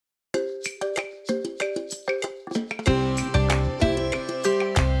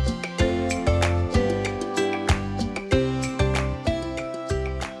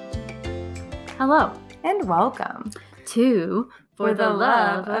Hello and welcome to For the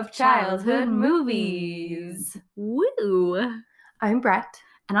Love of Childhood Movies. Woo! I'm Brett.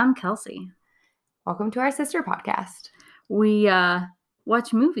 And I'm Kelsey. Welcome to our sister podcast. We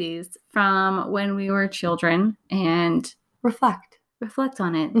watch movies from when we were children and reflect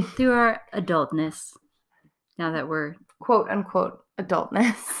on it through our adultness. Now that we're quote unquote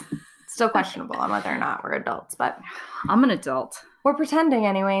adultness. Still questionable on whether or not we're adults, but I'm an adult. We're pretending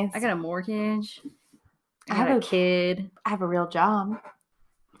anyways. I got a mortgage. I have a kid. I have a real job.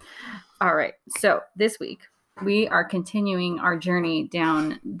 All right. So this week we are continuing our journey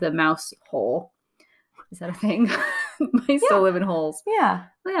down the mouse hole. Is that a thing? Mice still live in holes. Yeah.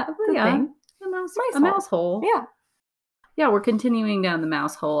 Yeah. Thing. A mouse hole. Yeah. Yeah. We're continuing down the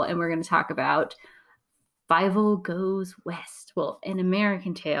mouse hole, and we're going to talk about Fievel Goes West. Well, An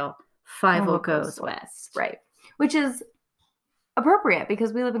American Tail. Fievel Goes West. Right. Which is appropriate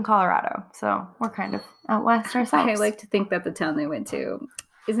because we live in Colorado, so we're kind of out west ourselves. I like to think that the town they went to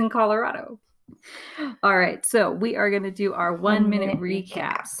is in Colorado. All right, so we are going to do our 1 minute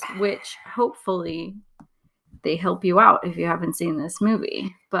recaps, which hopefully they help you out if you haven't seen this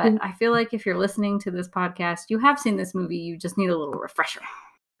movie. But I feel like if you're listening to this podcast, you have seen this movie, you just need a little refresher.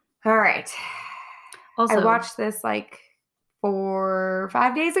 All right. Also, I watched this like 4 or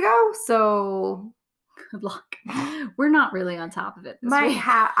 5 days ago, so good luck. We're not really on top of it this week.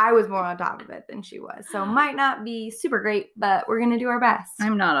 I was more on top of it than she was, so might not be super great, but we're gonna do our best.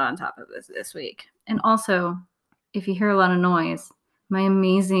 I'm not on top of this week. And also, if you hear a lot of noise, my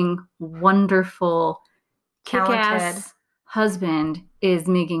amazing, wonderful, kick-ass husband is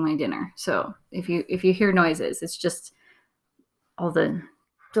making my dinner. So if you hear noises, it's just all the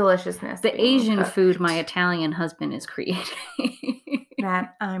deliciousness, the Asian cooked food my Italian husband is creating.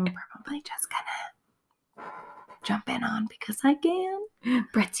 That I'm probably just gonna jump in on because I can.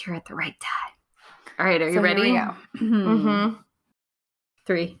 Brett's here at the right time. All right, are you ready? Here we go. Mm-hmm.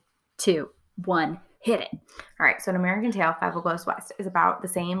 3, 2, 1, hit it. All right, so An American Tail, Fievel Goes West is about the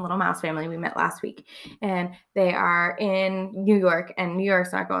same little mouse family we met last week. And they are in New York, and New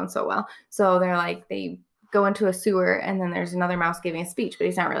York's not going so well. So they go into a sewer, and then there's another mouse giving a speech, but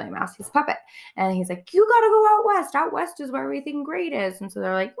he's not really a mouse, he's a puppet. And he's like, you gotta go out west. Out west is where everything great is. And so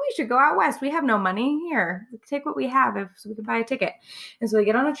they're like, we should go out west. We have no money. Here, take what we have so we can buy a ticket. And so they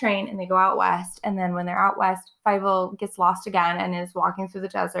get on a train and they go out west. And then when they're out west, Fievel gets lost again and is walking through the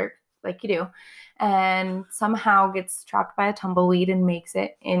desert like you do, and somehow gets trapped by a tumbleweed and makes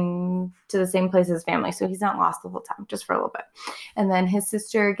it into the same place as his family. So he's not lost the whole time, just for a little bit. And then his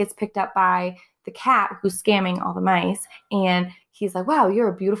sister gets picked up by the cat who's scamming all the mice, and he's like, wow, you're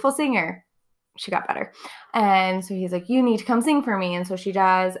a beautiful singer. She got better. And so he's like, you need to come sing for me. And so she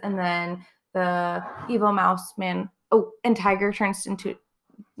does. And then the evil mouse man, and Tiger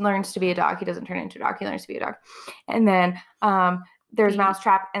learns to be a dog. He doesn't turn into a dog. He learns to be a dog. And then there's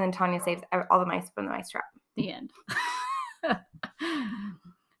Mousetrap, and then Tanya saves all the mice from the mice trap. The end.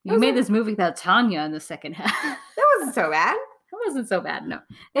 You made this movie without Tanya in the second half. That wasn't so bad. That wasn't so bad, no.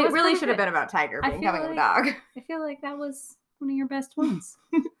 It really should have been about Tiger becoming a dog. I feel like that was one of your best ones.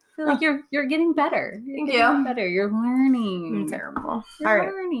 I feel like you're getting better. Thank you. Better. You're learning. I'm terrible. You're all right.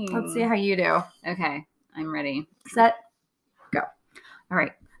 Learning. Let's see how you do. Okay. I'm ready. Set. Go. All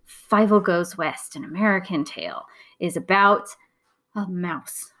right. Fievel Goes West, An American Tail is about a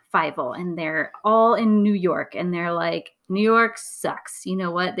mouse, Fievel, and they're all in New York, and they're like, New York sucks. You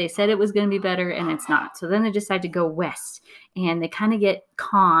know what? They said it was going to be better, and it's not. So then they decide to go west, and they kind of get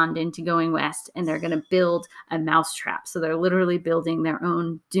conned into going west, and they're going to build a mousetrap. So they're literally building their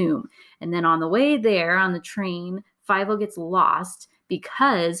own doom. And then on the way there, on the train, Fievel gets lost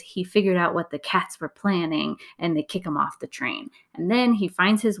because he figured out what the cats were planning, and they kick him off the train. And then he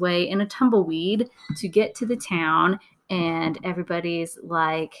finds his way in a tumbleweed to get to the town, and everybody's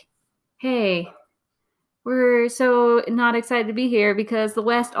like, hey, we're so not excited to be here because the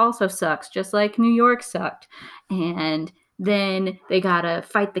West also sucks, just like New York sucked. And then they gotta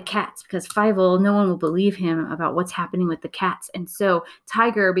fight the cats because Fievel, no one will believe him about what's happening with the cats. And so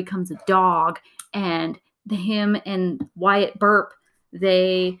Tiger becomes a dog, and him and Wyatt Burp,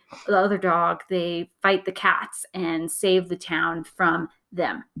 the other dog, they fight the cats and save the town from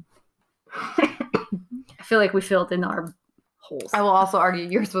them. I feel like we filled in our holes. I will also argue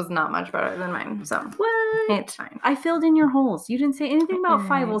yours was not much better than mine. So what? It's fine. I filled in your holes. You didn't say anything about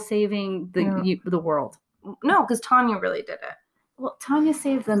Fievel saving the world. No, because Tanya really did it. Well, Tanya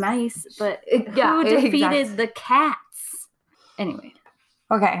saved the mice, but who defeated the cats? Anyway.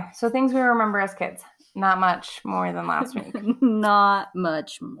 Okay, so things we remember as kids. Not much more than last week. Not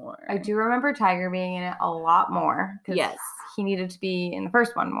much more. I do remember Tiger being in it a lot more. Yes. He needed to be in the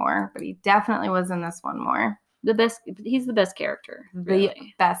first one more, but he definitely was in this one more. He's the best character. Really.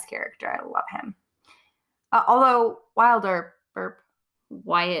 The best character. I love him. Although Wyatt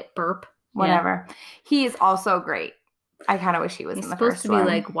Burp, whatever. Yeah. He is also great. I kind of wish he was in the first one. He's supposed to be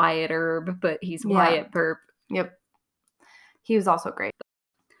like Wyatt Earp, but he's Wyatt Burp. Yep. He was also great.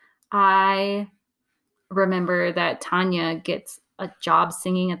 I remember that Tanya gets a job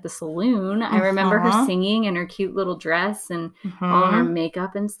singing at the saloon. I remember her singing in her cute little dress and all her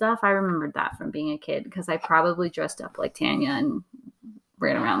makeup and stuff. I remembered that from being a kid because I probably dressed up like Tanya and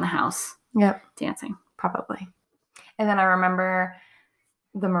ran around the house. Yep. Dancing. Probably. And then I remember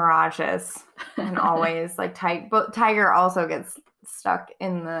the mirages and always like Tiger also gets stuck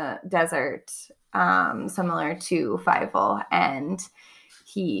in the desert, similar to Fievel, and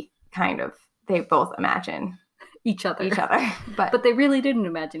they both imagine each other, but they really didn't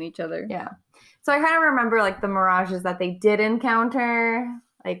imagine each other. Yeah. So I kind of remember like the mirages that they did encounter,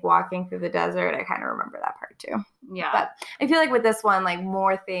 like walking through the desert. I kind of remember that part too. Yeah. But I feel like with this one, like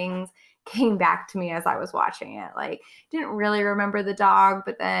more things came back to me as I was watching it. Like, didn't really remember the dog,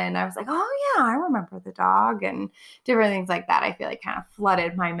 but then I was like, oh yeah, I remember the dog, and different things like that. I feel like kind of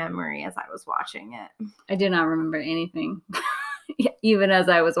flooded my memory as I was watching it. I did not remember anything. Even as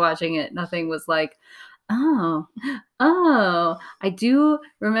I was watching it, nothing was like, oh. I do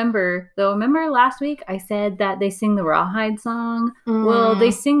remember, though. Remember last week I said that they sing the Rawhide song? Well, they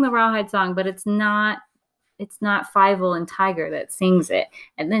sing the Rawhide song, but it's not Fievel and Tiger that sings it.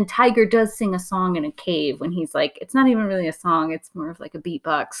 And then Tiger does sing a song in a cave when he's like, it's not even really a song. It's more of like a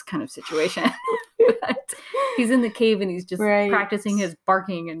beatbox kind of situation. But he's in the cave and he's just practicing his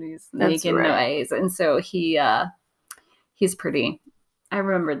barking and he's making noise. And so he's pretty. I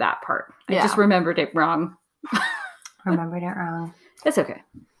remember that part. I just remembered it wrong. It's okay.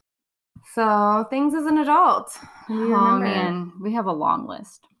 So things as an adult. Oh man, we have a long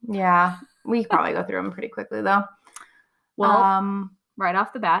list. Yeah. We probably go through them pretty quickly, though. Well, right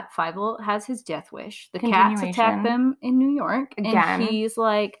off the bat, Fievel has his death wish. The cats attack them in New York. Again. And he's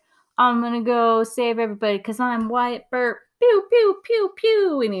like, I'm going to go save everybody because I'm Wyatt Burp. Pew, pew, pew,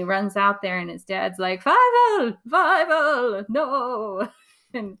 pew. And he runs out there and his dad's like, Fievel, no.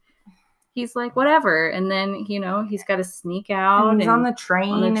 And he's like, whatever. And then, he's got to sneak out. And he's on the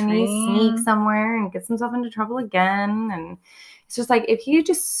train and he sneaks somewhere and gets himself into trouble again. And it's just like, if he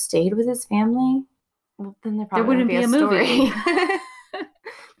just stayed with his family, well, then there wouldn't be a movie.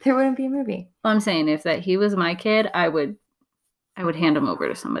 There wouldn't be a movie. Well, I'm saying if he was my kid, I would hand him over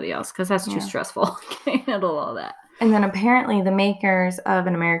to somebody else because that's too stressful. Can't handle all that. And then apparently the makers of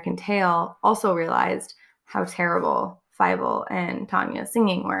An American Tail also realized how terrible Fievel and Tanya's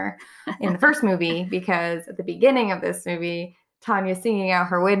singing were in the first movie, because at the beginning of this movie, Tanya's singing out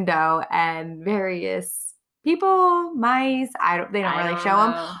her window and various people, mice, they don't really show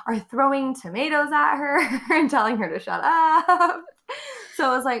them, are throwing tomatoes at her and telling her to shut up.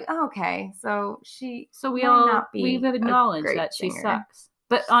 So it was like, okay, so we've acknowledged that she sucks.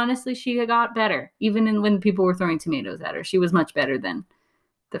 But honestly, she got better. Even when people were throwing tomatoes at her, she was much better than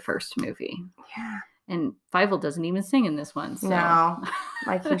the first movie. Yeah. And Fievel doesn't even sing in this one. So. No,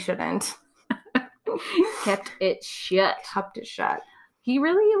 like he shouldn't. Kept it shut. He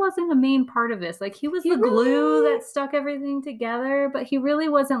really wasn't a main part of this. Like, he was the glue that stuck everything together, but he really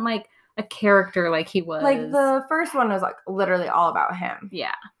wasn't, like, a character like he was. Like, the first one was, like, literally all about him.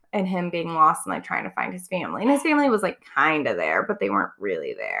 Yeah. And him being lost and, like, trying to find his family. And his family was, like, kind of there, but they weren't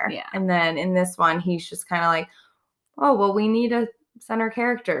really there. Yeah. And then in this one, he's just kind of like, oh, well, we need a center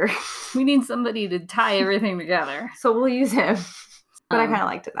character. We need somebody to tie everything together. So we'll use him. But I kind of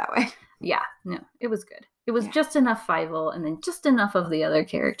liked it that way. Yeah. No, it was good. It was just enough Fievel and then just enough of the other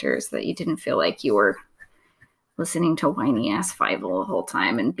characters that you didn't feel like you were listening to whiny ass Fievel the whole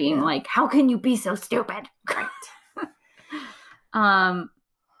time and being like, how can you be so stupid? Right.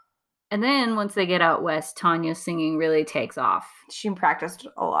 And then once they get out west, Tanya's singing really takes off. She practiced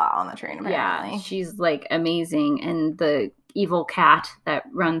a lot on the train, apparently. Yeah, she's like amazing. And the evil cat that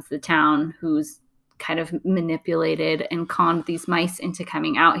runs the town, who's kind of manipulated and conned these mice into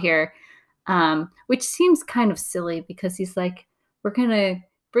coming out here, which seems kind of silly because he's like, we're going to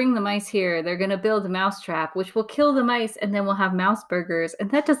bring the mice here. They're going to build a mouse trap, which will kill the mice, and then we'll have mouse burgers. And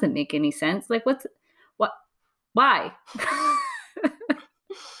that doesn't make any sense. Like, why?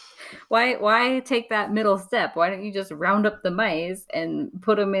 Why take that middle step? Why don't you just round up the mice and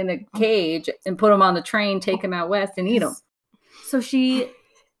put them in a cage and put them on the train, take them out west and eat them? So she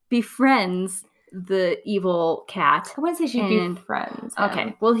befriends the evil cat. I wouldn't say she'd And- be friends.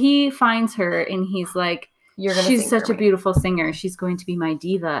 Okay. Well, he finds her and he's like, You're gonna she's sing such for a me. beautiful singer. She's going to be my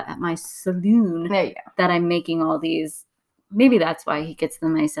diva at my saloon There you go. that I'm making all these. Maybe that's why he gets the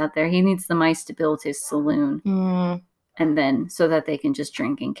mice out there. He needs the mice to build his saloon. Mm. And then so that they can just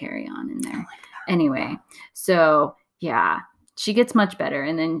drink and carry on in there. Anyway, so yeah, she gets much better.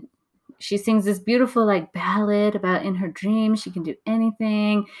 And then she sings this beautiful like ballad about in her dreams she can do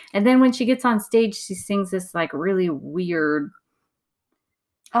anything. And then when she gets on stage, she sings this like really weird,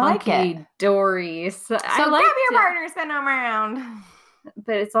 I like it. dory. So So I grab liked your it, partner, spin them around.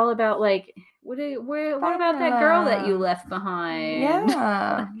 but it's all about like what about that girl that you left behind?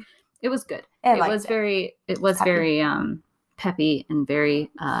 Yeah. It was good. I It liked was it. very peppy and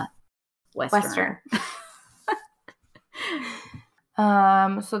very Western.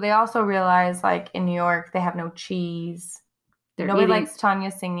 So they also realize, like, in New York, they have no cheese. They're Nobody eating- likes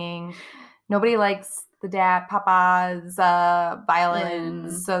Tanya singing. Nobody likes the Papa's violins.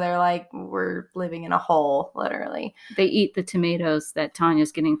 Violins. So they're like, we're living in a hole, literally. They eat the tomatoes that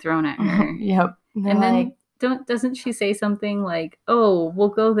Tanya's getting thrown at her. Yep. They're And like, then doesn't she say something like, "Oh, we'll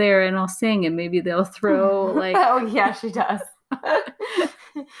go there and I'll sing and maybe they'll throw like oh yeah, she does.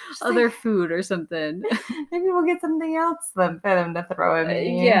 She's other like, food or something." maybe we'll get something else for them to throw at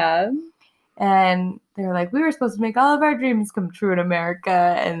me. Yeah. And they're like, we were supposed to make all of our dreams come true in America,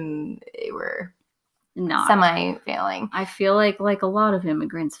 and they were Not. semi-failing. I feel like a lot of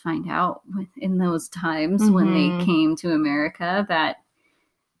immigrants find out in those times when they Mhm. came to America that,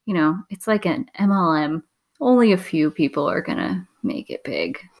 you know, it's like an MLM. Only a few people are going to make it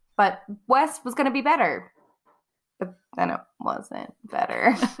big. But West was going to be better. But then it wasn't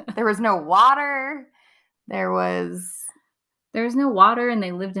better. There was no water. There was... There was no water and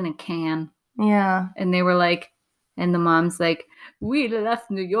they lived in a can. Yeah. And they were like, and the mom's like, "We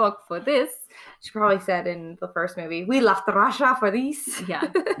left New York for this." She probably said in the first movie, we left Russia for these.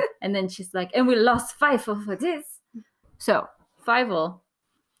 Yeah. And then she's like, "And we lost Fievel for this." So Fievel,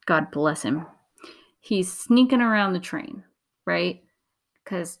 God bless him, he's sneaking around the train, right?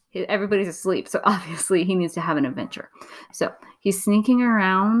 Because everybody's asleep. So obviously he needs to have an adventure. So he's sneaking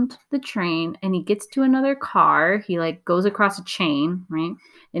around the train and he gets to another car. He like goes across a chain, right?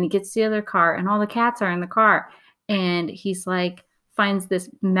 And he gets to the other car and all the cats are in the car. And he's like, finds this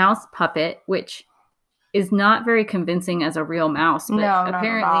mouse puppet, which is not very convincing as a real mouse. But No, not at all.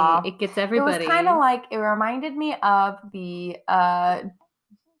 apparently it gets everybody. It was kind of like, it reminded me of the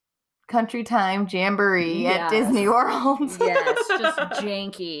Country Time Jamboree at Yes. Disney World. Yes, just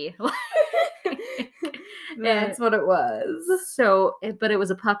janky. That's what it was. So, but it was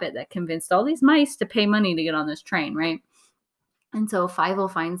a puppet that convinced all these mice to pay money to get on this train, right? And so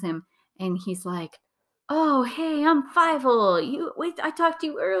Fievel finds him and he's like, "Oh, hey, I'm Fievel. I talked to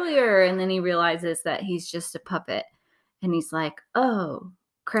you earlier." And then he realizes that he's just a puppet. And he's like, "Oh,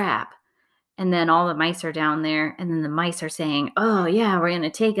 crap." And then all the mice are down there. And then the mice are saying, "Oh, yeah, we're going to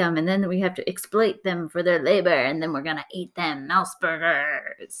take them. And then we have to exploit them for their labor. And then we're going to eat them. Mouse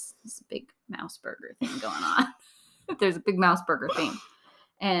burgers." It's a big mouse burger thing going on. There's a big mouse burger thing.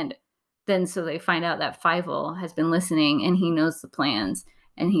 And then so they find out that Fievel has been listening and he knows the plans.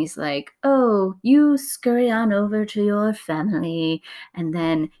 And he's like, "Oh, you scurry on over to your family." And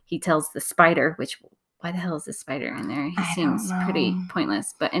then he tells the spider, which... why the hell is this spider in there? He I seems don't know. pretty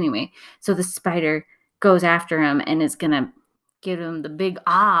pointless. But anyway, so the spider goes after him and is going to give him the big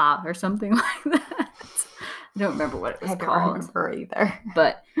or something like that. I don't remember what it was I don't called. remember either.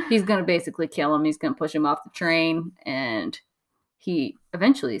 But he's going to basically kill him. He's going to push him off the train. And he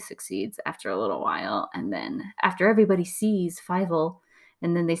eventually succeeds after a little while. And then after everybody sees Fievel,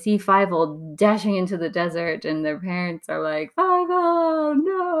 and then they see Fievel dashing into the desert, and their parents are like, "Fievel,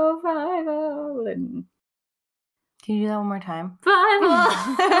 no, Fievel." And Can you do that one more time?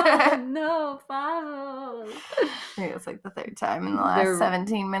 Fievel, no, Fievel. I think it's like the third time in the last They're-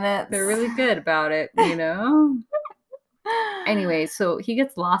 17 minutes. They're really good about it, you know? Anyway, so he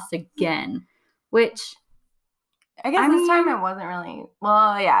gets lost again, which I guess I this time mean- it wasn't really.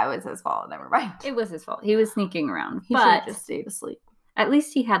 Well, yeah, it was his fault. Never mind. it was his fault. He was sneaking around. He should but have just stayed asleep. at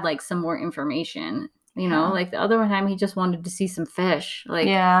least he had like some more information, you know? Yeah. Like the other time he just wanted to see some fish. Like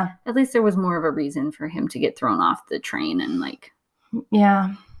Yeah. at least there was more of a reason for him to get thrown off the train and like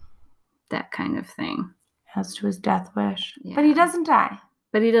Yeah. that kind of thing. As to his death wish. But he Yeah. doesn't die.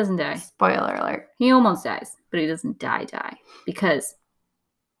 But he doesn't die. Spoiler alert. He almost dies, but he doesn't die because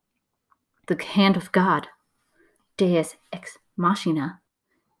the hand of God, Deus ex machina,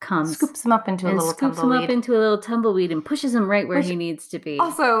 comes Scoops him up into a and little scoops him tumbleweed. up into a little tumbleweed and pushes him right where Which he needs to be.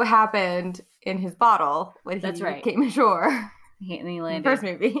 Also happened in his bottle when That's he right. came ashore. And he landed. First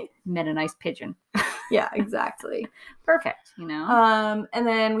movie. Met a nice pigeon. Yeah, exactly. Perfect, And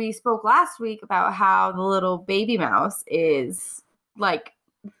then we spoke last week about how the little baby mouse is like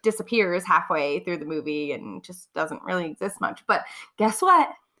disappears halfway through the movie and just doesn't really exist much. But guess what?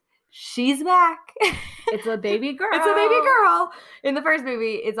 She's back. It's a baby girl. It's a baby girl. In the first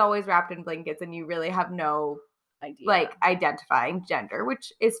movie, it's always wrapped in blankets and you really have no idea. Like identifying gender,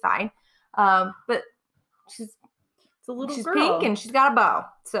 which is fine. But she's girl. pink and she's got a bow.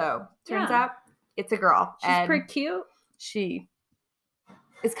 So turns out it's a girl. She's and pretty cute. She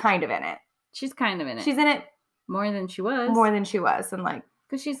is kind of in it. She's kind of in it. She's in it more than she was. And like,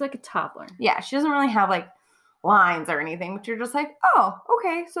 because she's like a toddler. Yeah, she doesn't really have like lines or anything, but you're just like, oh,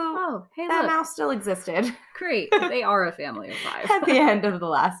 okay, so hey, that look. mouse still existed. Great. They are a family of 5. At the end of the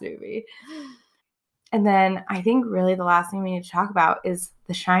last movie. And then I think really the last thing we need to talk about is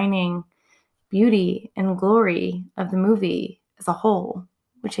the shining beauty and glory of the movie as a whole,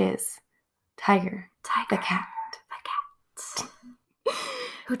 which is Tiger the cat.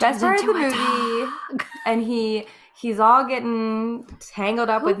 Who Best part of the into a movie. dog. And he's all getting tangled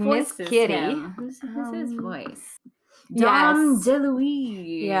up with Miss Kitty. Who's his voice? Yes. Dom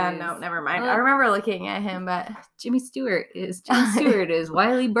DeLuise. Yeah, no, never mind. I remember looking at him, but Jimmy Stewart is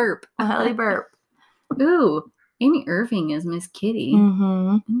Wiley Burp. Wiley Burp. Ooh, Amy Irving is Miss Kitty.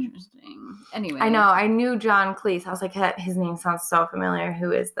 Mm-hmm. Interesting. Anyway. I know. I knew John Cleese. I was like, his name sounds so familiar.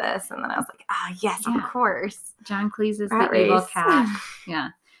 Who is this? And then I was like, yes, of course. John Cleese is Rat the evil race. cat. Yeah.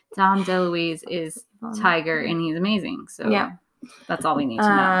 Dom DeLuise is Tiger, and he's amazing. So that's all we need to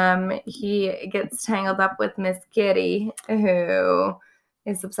know. He gets tangled up with Miss Kitty, who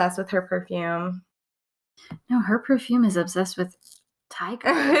is obsessed with her perfume. No, her perfume is obsessed with Tiger.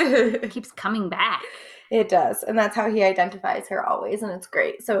 It keeps coming back. It does. And that's how he identifies her always. And it's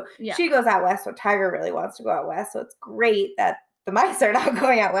great. So she goes out west. So Tiger really wants to go out west. So it's great that the mice are not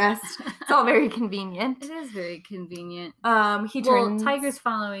going out west. It's all very convenient. It is very convenient. Tiger's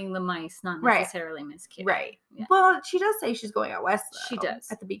following the mice, not necessarily Miss Kitty. Right. Yeah. Well, she does say she's going out west, though. She does.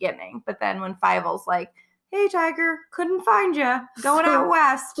 At the beginning. But then when Fievel's like, hey, Tiger, couldn't find you. Going out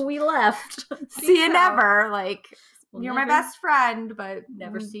west. We left. See you never. Like... You're never, my best friend, but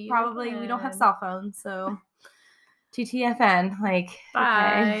never see you probably again. We don't have cell phones, so TTFN, like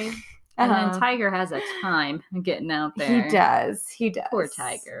bye. Okay. And then Tiger has a time getting out there. He does. Poor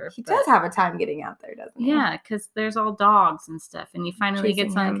Tiger. He does have a time getting out there, doesn't he? Yeah, because there's all dogs and stuff, and he finally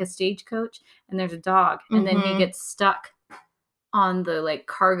gets on like a stagecoach, and there's a dog, and then he gets stuck on the like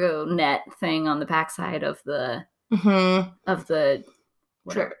cargo net thing on the backside of the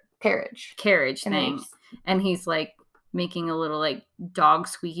carriage thing, and he's like making a little like dog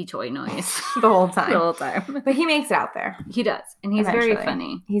squeaky toy noise the whole time. But he makes it out there. He does, and he's very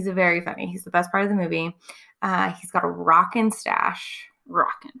funny. He's very funny. He's the best part of the movie. He's got a rockin' stash.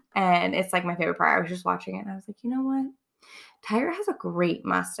 And it's like my favorite part. I was just watching it and I was like, you know what? Tiger has a great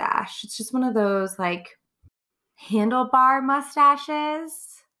mustache. It's just one of those like handlebar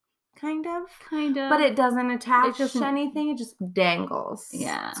mustaches. Kind of. But it doesn't attach to anything. It just dangles.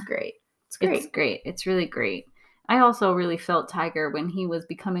 Yeah. It's great. It's really great. I also really felt Tiger when he was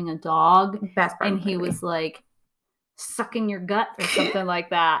becoming a dog. Best part. And he was like sucking your gut or something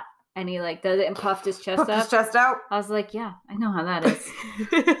like that. And he like does it and puffed his chest out. I was like, yeah, I know how that is.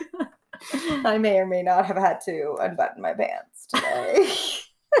 I may or may not have had to unbutton my pants today.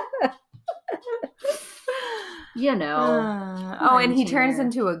 You know. And he turns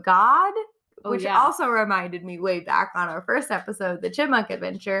into a god, which also reminded me way back on our first episode, the Chipmunk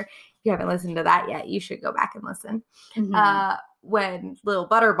Adventure. If you haven't listened to that yet, you should go back and listen. When little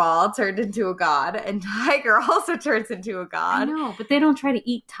Butterball turned into a god, and Tiger also turns into a god. I know, but they don't try to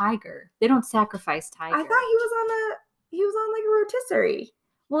eat Tiger. They don't sacrifice Tiger. I thought he was on like a rotisserie.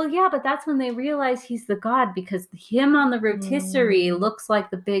 Well, yeah, but that's when they realize he's the god, because him on the rotisserie looks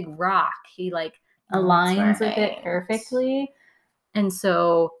like the big rock. He like aligns with it perfectly. And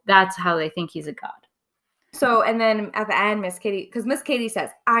so that's how they think he's a god. So, and then at the end, Miss Kitty says,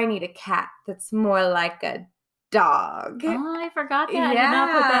 I need a cat that's more like a dog. Oh, I forgot that. I did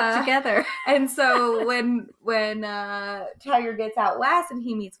not put that together. And so when Tiger gets out west and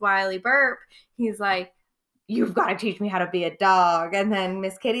he meets Wiley Burp, he's like, you've got to teach me how to be a dog. And then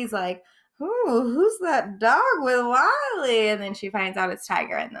Miss Kitty's like, ooh, who's that dog with Wiley? And then she finds out it's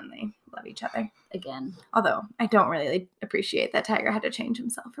Tiger, and then they love each other. Again. Although I don't really appreciate that Tiger had to change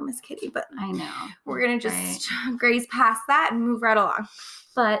himself for Miss Kitty, but I know. We're going to just graze past that and move right along.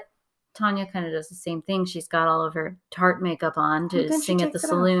 But Tanya kind of does the same thing. She's got all of her tart makeup on to sing at the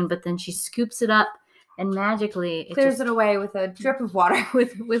saloon, but then she scoops it up and magically clears it away with a drip of water.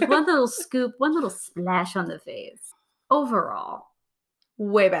 with one little scoop, one little splash on the face. overall,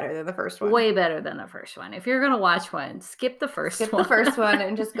 way better than the first one. way better than the first one. If you're going to watch one, skip the first one. Skip the first one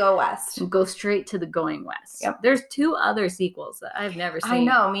and just go west. And go straight to the Going West. Yep. There's 2 other sequels that I've never seen. I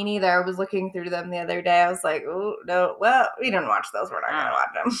know, me neither. I was looking through them the other day. I was like, oh, no, well, we didn't watch those. We're not going to watch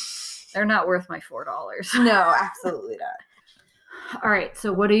them. They're not worth my $4. No, absolutely not. All right,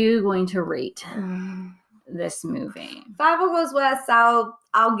 so what are you going to rate this movie? Fievel Goes West, I'll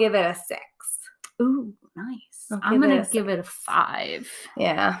give it a 6. Ooh, nice. I'm going to give it a 5.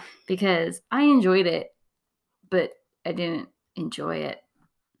 Yeah. Because I enjoyed it, but I didn't enjoy it.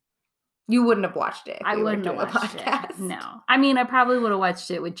 You wouldn't have watched it if I we wouldn't were doing have watched a podcast. it. No. I mean, I probably would have watched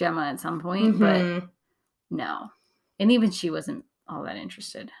it with Gemma at some point, but no. And even she wasn't all that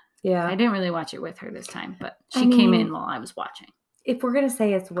interested. Yeah. I didn't really watch it with her this time, but she came in while I was watching. If we're going to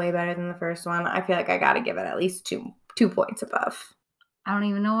say it's way better than the first one, I feel like I got to give it at least two points above. I don't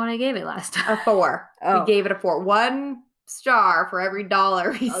even know what I gave it last time. A 4. Oh. We gave it a 4. 1 star for every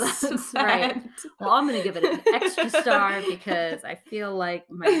 $1 we that's spent. right. Well, I'm going to give it an extra star because I feel like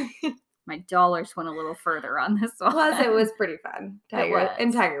my dollars went a little further on this one. Plus, it was pretty fun.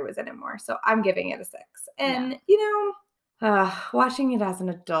 Tiger was in it more, so I'm giving it a 6. And, watching it as an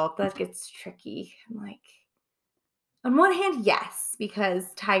adult, that gets tricky. I'm like, on one hand, yes,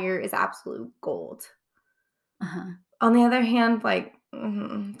 because Tiger is absolute gold. Uh-huh. On the other hand, like,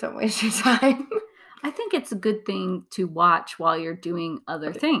 don't waste your time. I think it's a good thing to watch while you're doing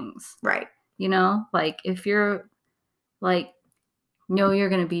other things. Right. Like if you're like, you're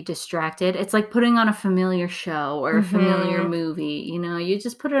going to be distracted. It's like putting on a familiar show or a familiar movie. You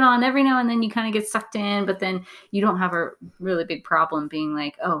just put it on every now and then you kind of get sucked in, but then you don't have a really big problem being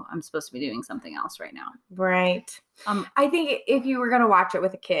like, oh, I'm supposed to be doing something else right now. Right. I think if you were going to watch it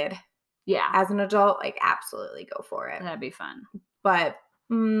with a kid, as an adult, like absolutely go for it. That'd be fun. But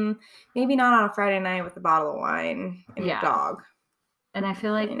maybe not on a Friday night with a bottle of wine and your dog. And I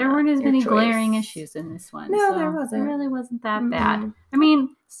feel like there weren't as many glaring issues in this one. No, there wasn't. It really wasn't that bad. I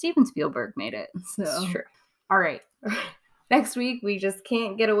mean, Steven Spielberg made it. So. That's true. All right. Next week, we just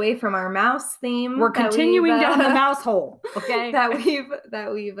can't get away from our mouse theme. We're continuing down the mouse hole. Okay.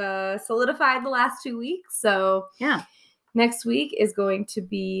 that we've solidified the last 2 weeks. So yeah. Next week is going to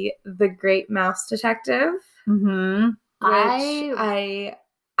be The Great Mouse Detective. Mm-hmm. Which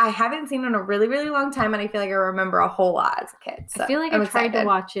I haven't seen in a really, really long time, and I feel like I remember a whole lot as a kid. So I feel like I tried to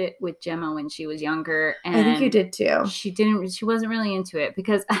watch it with Gemma when she was younger, and I think you did too. She wasn't really into it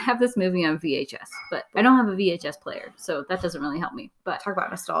because I have this movie on VHS, but I don't have a VHS player, so that doesn't really help me. But talk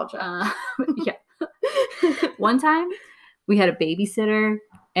about nostalgia. Yeah. One time we had a babysitter,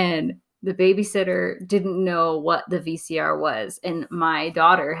 and the babysitter didn't know what the VCR was, and my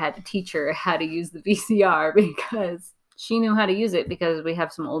daughter had to teach her how to use the VCR because she knew how to use it because we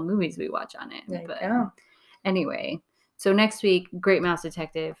have some old movies we watch on it. But anyway, so next week, Great Mouse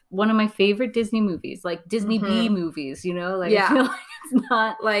Detective, one of my favorite Disney movies, like Disney B movies, Like I feel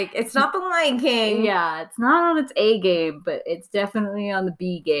like it's not the Lion King. Yeah, it's not on its A game, but it's definitely on the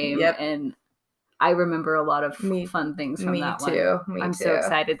B game. Yep. And I remember a lot of fun things from that one. I'm so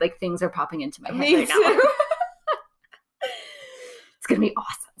excited. Like things are popping into my head right now. It's going to be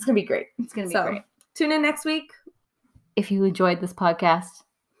awesome. It's going to be great. It's going to be great. Tune in next week. If you enjoyed this podcast,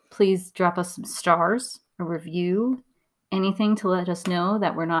 please drop us some stars, a review, anything to let us know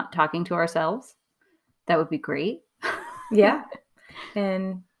that we're not talking to ourselves. That would be great. Yeah.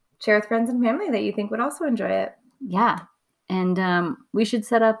 And share with friends and family that you think would also enjoy it. Yeah. And we should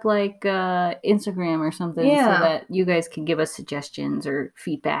set up like Instagram or something so that you guys can give us suggestions or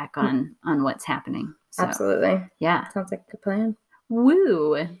feedback on what's happening. So, absolutely. Yeah. Sounds like a good plan.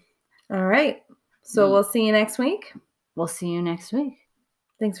 Woo. All right. So we'll see you next week. We'll see you next week.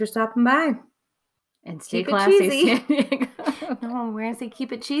 Thanks for stopping by. And stay classy. No, we're going to say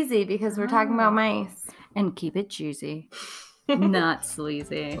keep it cheesy because we're talking about mice. And keep it juicy. Not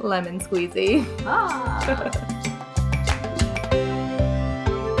sleazy. Lemon squeezy. Ah.